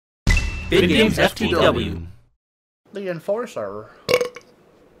VidGamesFTW. The Enforcer.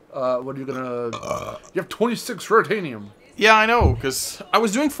 What are you gonna... You have 26 Ratanium. Yeah, I know, because I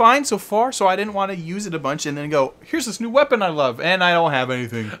was doing fine so far, so I didn't want to use it a bunch and then go, here's this new weapon I love, and I don't have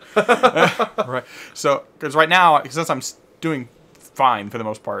anything. Right. So, because right now, since I'm doing fine for the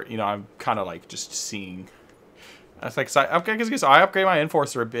most part, you know, I'm kind of like just seeing. That's like, so I upgraded my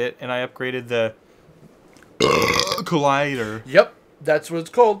Enforcer a bit, and I upgraded the Collider. Yep, that's what it's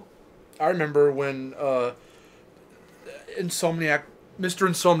called. I remember when Mr.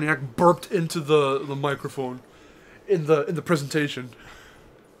 Insomniac burped into the microphone in the presentation.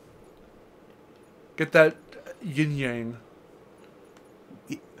 Get that yin yang.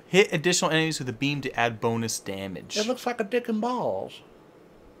 Hit additional enemies with a beam to add bonus damage. It looks like a dick and balls.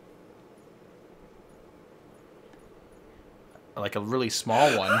 Like a really small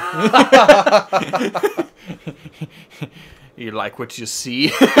one. You like what you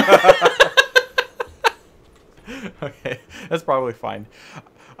see? Okay, that's probably fine.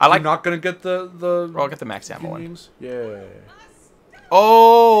 You're not gonna get the. I'll get the max ammo one. Yeah.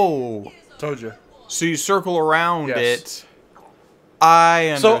 Oh. Told you. So you circle around it. I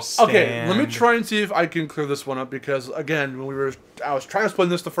understand. So okay, let me try and see if I can clear this one up because again, when I was trying to explain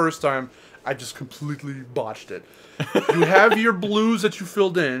this the first time, I just completely botched it. You have your blues that you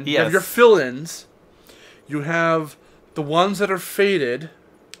filled in. You have your fill-ins. You have the ones that are faded.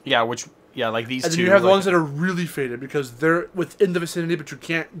 Yeah, like these two. And then you have the ones that are really faded because they're within the vicinity, but you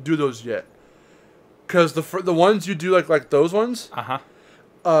can't do those yet. Because the ones you do like those ones.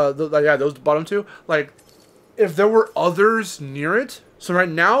 Those bottom two. Like, if there were others near it, so right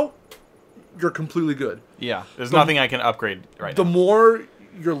now, you're completely good. Yeah, there's nothing I can upgrade right now. The more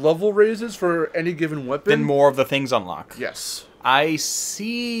your level raises for any given weapon, then more of the things unlock. Yes. I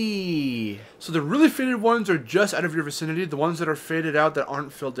see. So the really faded ones are just out of your vicinity. The ones that are faded out that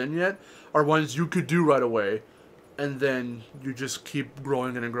aren't filled in yet are ones you could do right away. And then you just keep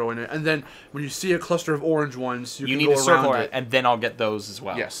growing it and growing it. And then when you see a cluster of orange ones, you can need go to circle around it. And then I'll get those as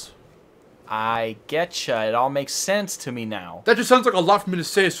well. Yes. I getcha. It all makes sense to me now. That just sounds like a lot for me to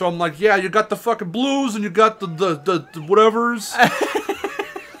say, so I'm like, yeah, you got the fucking blues and you got the whatevers.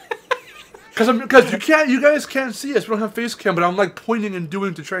 Because you guys can't see us. We don't have face cam, but I'm like pointing and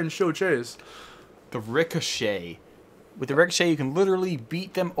doing to try and show Chase. The Ricochet. With the Ricochet, you can literally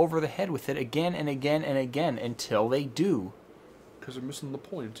beat them over the head with it again and again and again until they do. Because they're missing the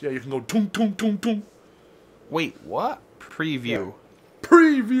point. Yeah, you can go tung tung tung tung. Wait, what? Preview. Yeah.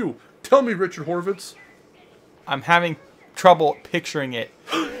 Preview. Tell me, Richard Horvitz. I'm having trouble picturing it.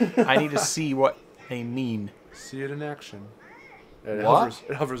 I need to see what they mean. See it in action. It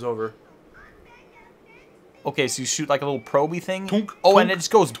hovers over. Okay, so you shoot like a little proby thing. Tunk, oh, tunk, and it just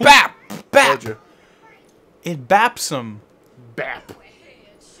goes tunk. bap, bap. It baps them. Bap.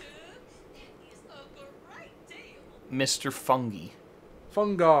 Mr. Fungi.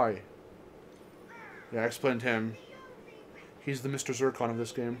 Fungi. Yeah, I explained him. He's the Mr. Zircon of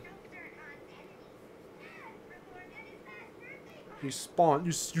this game. You spawn.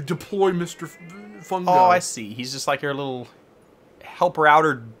 You deploy Mr. Fungi. Oh, I see. He's just like your little helper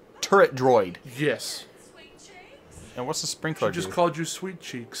outer turret droid. Yes. And what's the sprinkler? She just called you Sweet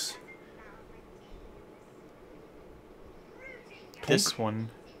Cheeks. This one.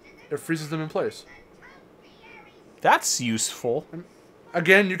 It freezes them in place. That's useful.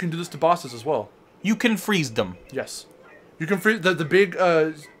 Again, you can do this to bosses as well. You can freeze them. Yes. You can freeze the big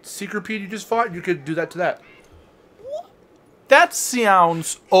Seeker Pete you just fought. You could do that to that. That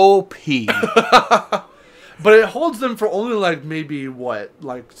sounds OP. But it holds them for only like maybe what,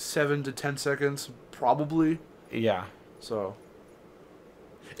 like 7 to 10 seconds, probably. Yeah. So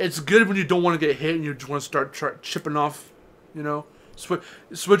it's good when you don't want to get hit and you just want to start chipping off, you know.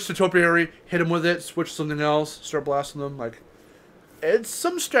 Switch to Topiary, hit them with it, switch to something else, start blasting them. Like, it's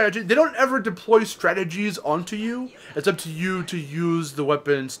some strategy. They don't ever deploy strategies onto you. It's up to you to use the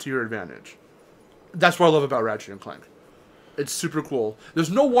weapons to your advantage. That's what I love about Ratchet and Clank. It's super cool.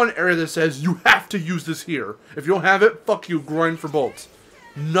 There's no one area that says you have to use this here. If you don't have it, fuck you, grind for bolts.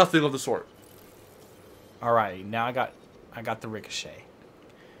 Nothing of the sort. Alright, now I got the Ricochet.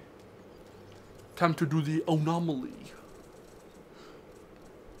 Time to do the anomaly.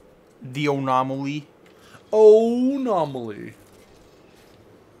 The anomaly. Anomaly.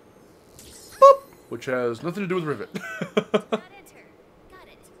 Boop. Which has nothing to do with Rivet.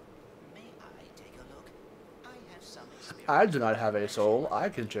 I do not have a soul. I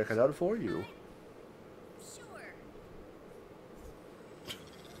can check it out for you.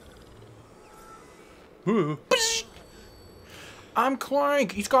 Sure. I'm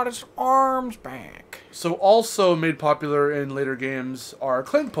Clank. He's got his arms back. So also made popular in later games are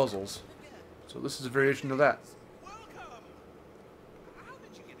Clank puzzles. So this is a variation of that. Welcome. How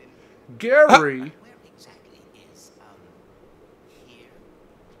did you get in here? Gary. Where exactly is, here?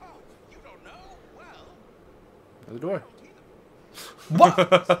 Oh, you don't know? Well, Another door. What?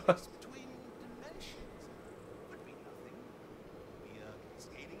 between dimensions. Would be nothing. Be a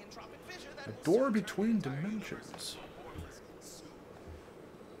skating and tropic fissure that A will door soon turn between the entire universe dimensions. into a formless soup.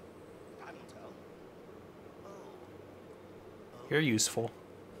 Time will tell. You're useful.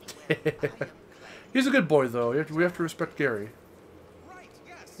 He's a good boy, though. We have to respect Gary. Right,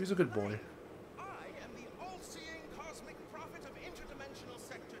 yes. He's a good boy. I am the all-seeing cosmic prophet of interdimensional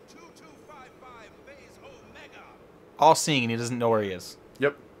sector 2255 phase Omega. All seeing, and he doesn't know where he is.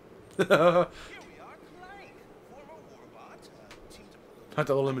 Yep. Here we are, Clank, former warbot. Seems to Not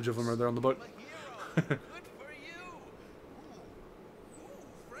that little image of him right there on the book. a hero. Good for you.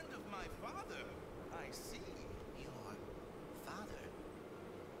 Ooh, friend of my father. I see. Your father.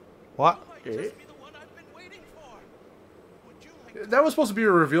 What? Might Eh? just be the one I've been waiting for. Would you like to That was supposed to be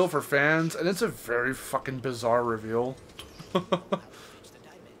a reveal for fans, and it's a very fucking bizarre reveal. How to reach the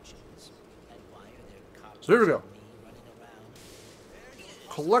dimensions? And why are there cops So here we go. me running around?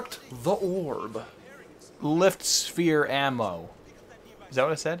 Collect the orb. Lift sphere ammo. Is that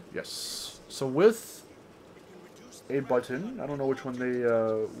what I said? Yes. So with a button, I don't know which one they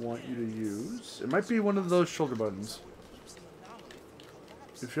want you to use. It might be one of those shoulder buttons.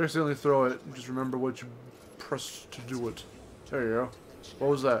 If you accidentally throw it, just remember what you press to do it. There you go. What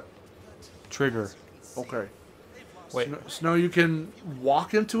was that? Trigger. Okay. Wait. So now you can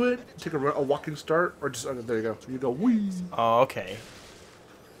walk into it, take a walking start, or just, there you go. You go, whee! Oh, okay.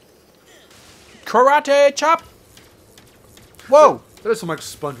 Karate chop. Whoa. That is some like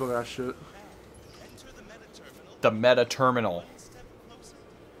SpongeBob ass shit. The meta terminal.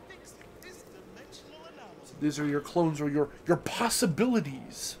 These are your clones or your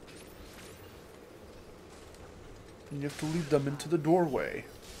possibilities. And you have to lead them into the doorway.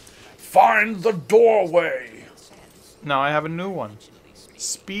 Find the doorway! Now I have a new one.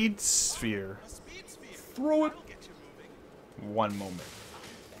 Speed sphere. Throw it. One moment.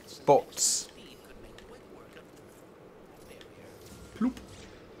 Bolts. Ploop.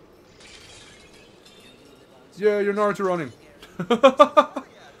 Yeah, you're Naruto running.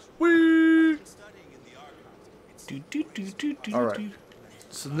 Whee! Alright.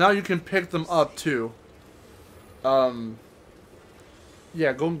 So now you can pick them up too.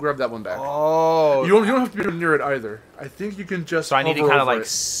 Yeah, go and grab that one back. Oh. You don't have to be near it either. I think you can just. So I need to hover kind of over like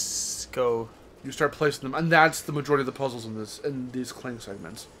it. go. You start placing them, and that's the majority of the puzzles in these Clank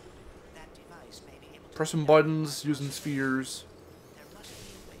segments. That device may be able to Pressing buttons, using spheres.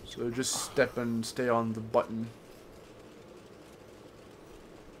 So just step and stay on the button.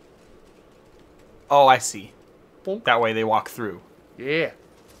 Oh, I see. Bonk. That way they walk through. Yeah.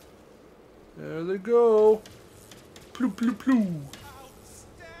 There they go. Ploo ploo ploo.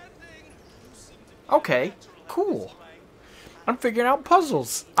 Okay, cool. I'm figuring out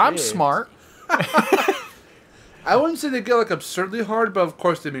puzzles. I'm Yeah. smart. I wouldn't say they get like absurdly hard, but of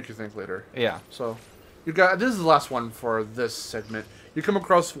course they make you think later. Yeah. So, you got this is the last one for this segment. You come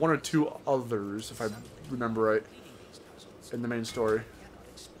across one or two others, if I remember right, in the main story.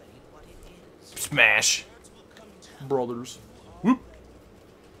 Smash. Brothers. Whoop.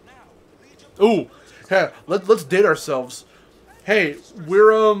 Ooh, hey, let's date ourselves. Hey,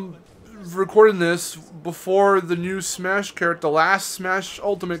 we're recording this before the new Smash character, the last Smash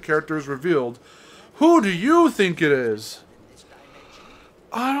Ultimate character is revealed. Who do you think it is?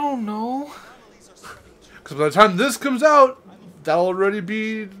 I don't know. Because by the time this comes out, that'll already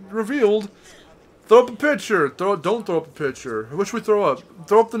be revealed. Throw up a picture. Don't throw up a picture. What should we throw up?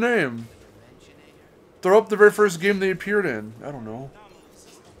 Throw up the name. Throw up the very first game they appeared in. I don't know.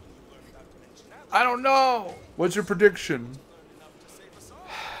 I don't know. What's your prediction?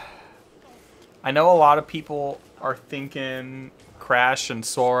 I know a lot of people are thinking Crash and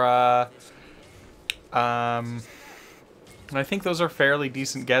Sora. And I think those are fairly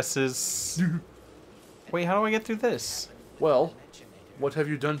decent guesses. Wait, how do I get through this? Well, what have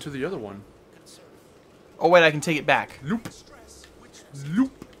you done to the other one? Oh, wait, I can take it back. Loop.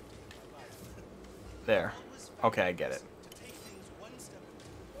 Loop. There. Okay, I get it.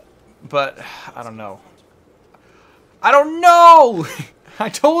 But, I don't know. I don't know! I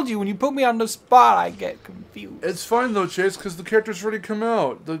told you, when you put me on the spot, I get confused. It's fine though, Chase, because the character's already come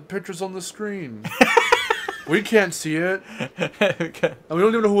out. The picture's on the screen. We can't see it. Okay. And we don't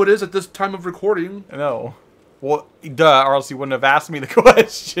even know who it is at this time of recording. No. Well, duh, or else you wouldn't have asked me the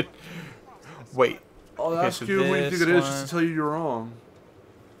question. Wait. I'll Okay, ask so you who you think this it is one. just to tell you you're wrong.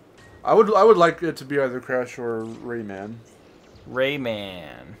 I would like it to be either Crash or Rayman.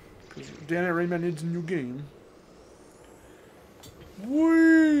 Rayman. 'Cause damn it, Rayman needs a new game.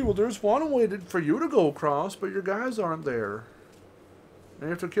 Whee! Well, there's one way for you to go across, but your guys aren't there. And you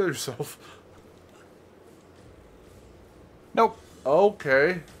have to kill yourself. Nope.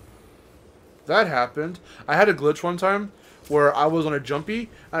 Okay. That happened. I had a glitch one time where I was on a jumpy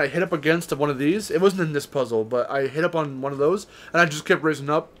and I hit up against one of these. It wasn't in this puzzle, but I hit up on one of those and I just kept raising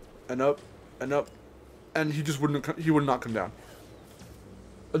up and up and up, and he just he would not come down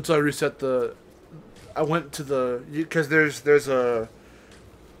until I reset the. I went to the because there's a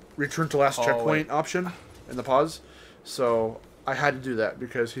return to last checkpoint option in the pause, so I had to do that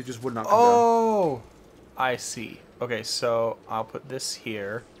because he just would not come down. Oh, I see. Okay, so I'll put this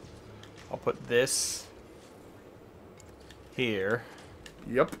here. I'll put this here.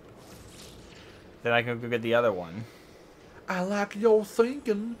 Yep. Then I can go get the other one. I like your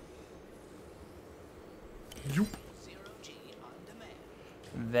thinking. Yoop.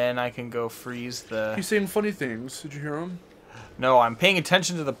 Then I can go freeze the... He's saying funny things. Did you hear him? No, I'm paying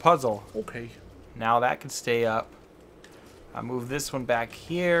attention to the puzzle. Okay. Now that can stay up. I move this one back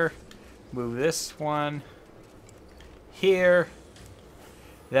here. Move this one here.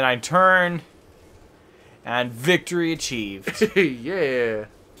 Then I turn. And victory achieved. Yeah.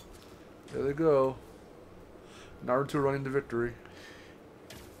 There they go. Naruto running to victory.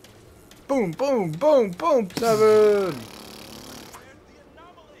 Boom, boom, boom, boom. 7.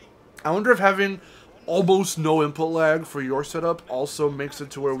 I wonder if having almost no input lag for your setup also makes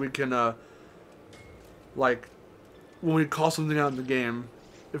it to where we can, like, when we call something out in the game,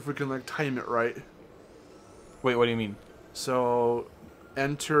 if we can, like, time it right. Wait, what do you mean? So,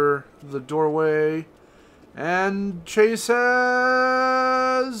 enter the doorway, and Chase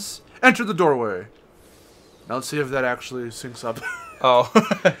says, enter the doorway. Now let's see if that actually syncs up. Oh.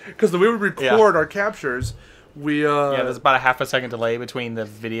 Because the way we record our captures, we, yeah, there's about a half a second delay between the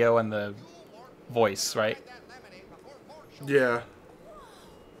video and the voice, right? Yeah.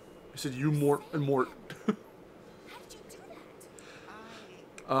 I said you, Mort, and Mort.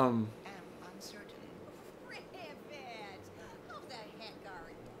 am uncertain. Ribbit! How the heck are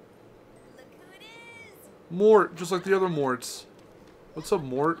you? Look who it is! Mort, just like the other Morts. What's up,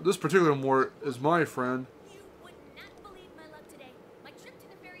 Mort? This particular Mort is my friend. You would not believe my luck today. My trip to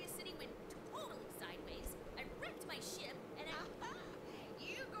Nefarious City went totally sideways. I wrecked my ship, and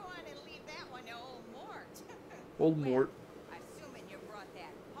You go on and leave that one to old Mort. Old Mort. Assuming you brought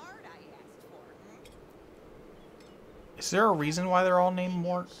that part I asked for. Is there a reason why they're all named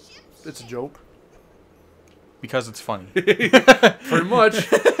Mort? It's a joke. Because it's funny. Pretty much.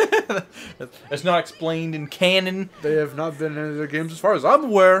 It's not explained in canon. They have not been in any of their games as far as I'm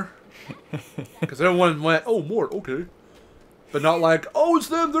aware. Because everyone went, oh, Mort, okay. But not like, oh, it's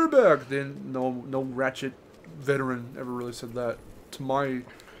them, they're back. Then no Ratchet veteran ever really said that, to my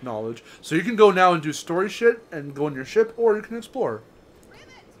knowledge. So you can go now and do story shit and go in your ship, or you can explore. Ribbit!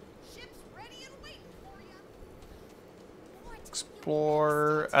 Ship's ready and waiting for you.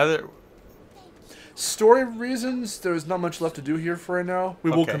 Explore other... Story reasons, there's not much left to do here for right now.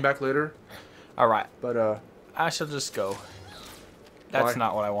 We will Okay. come back later. Alright, But, I shall just go. That's Why?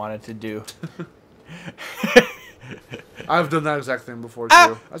 not what I wanted to do. I've done that exact thing before,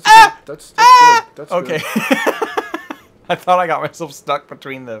 too. That's good. That's good. That's Okay. good. I thought I got myself stuck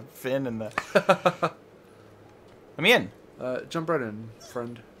between the fin and the... I'm in. Jump right in,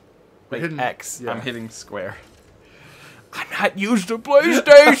 friend. We're Like hitting- X. yeah. I'm hitting square. I'm not used to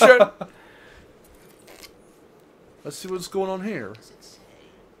PlayStation. Let's see what's going on here.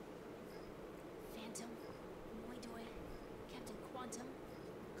 Phantom, Moidoi, Captain Quantum,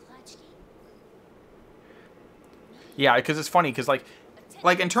 Klachki. Yeah, because it's funny, because like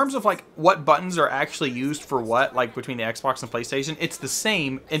in terms of like what buttons are actually used for what, like between the Xbox and PlayStation, it's the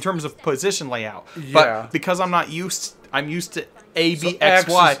same in terms of position layout. Yeah. But because I'm used to A, B, X, X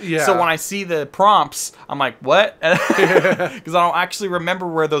Y. is- yeah. So when I see the prompts, I'm like, what? Because I don't actually remember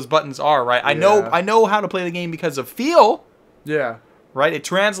where those buttons are, right? I know how to play the game because of feel, Yeah. right? It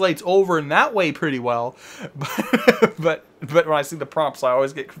translates over in that way pretty well. But when I see the prompts, I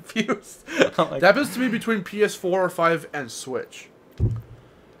always get confused. I'm like, That happens to me between PS4 or 5 and Switch.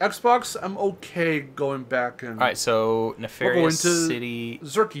 Xbox, I'm okay going back and... all right, so Nefarious to City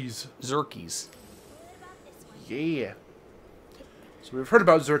Zerkies. Zerkies. Yeah. So we've heard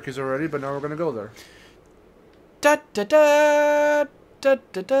about Zerkies already, but now we're going to go there. Da da da da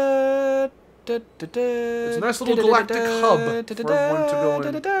da da. It's a nice little galactic hub for everyone to go in.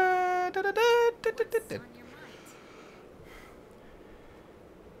 On your mind.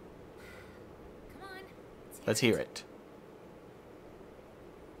 Come on. Let's hear it.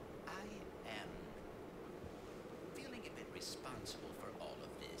 I am feeling a bit responsible for all of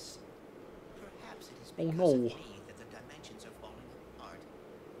this. Oh because no. of me that the dimensions are falling apart,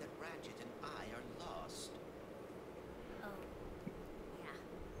 that Ratchet and I are lost. Oh, yeah.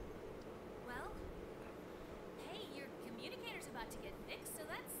 Well, hey, your communicator's about to get fixed, so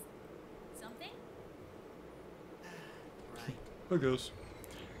that's something. Right. I guess.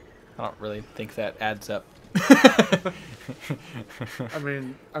 I don't really think that adds up. I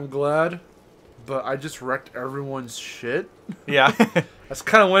mean, I'm glad, but I just wrecked everyone's shit. Yeah. That's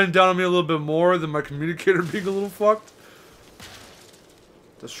kind of weighing down on me a little bit more than my communicator being a little fucked.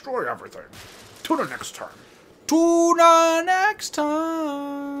 Destroy everything. Tune in next time. Tuna next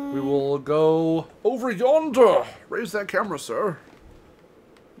time. We will go over yonder. Raise that camera, sir.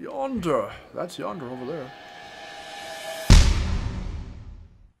 Yonder. That's yonder over there.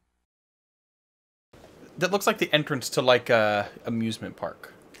 That looks like the entrance to like a amusement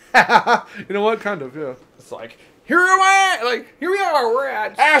park. You know what? Kind of, yeah. It's like, here am I! Like, here we are, we're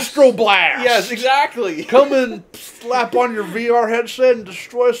at Astro Blast! Yes, exactly. Come and slap on your VR headset and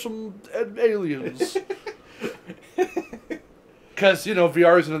destroy some aliens. Because, you know,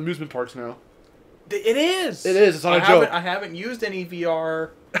 VR is in amusement parks now. It is. It is. It's not a joke. I haven't used any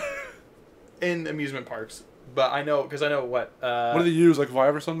VR in amusement parks, but I know, because I know what... what do they use? Like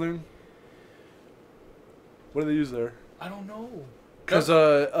Vive or something? What do they use there? I don't know. Because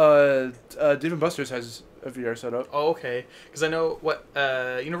Dave & Buster's has a VR setup. Oh, okay. Because I know what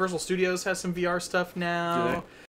Universal Studios has some VR stuff now. Do they?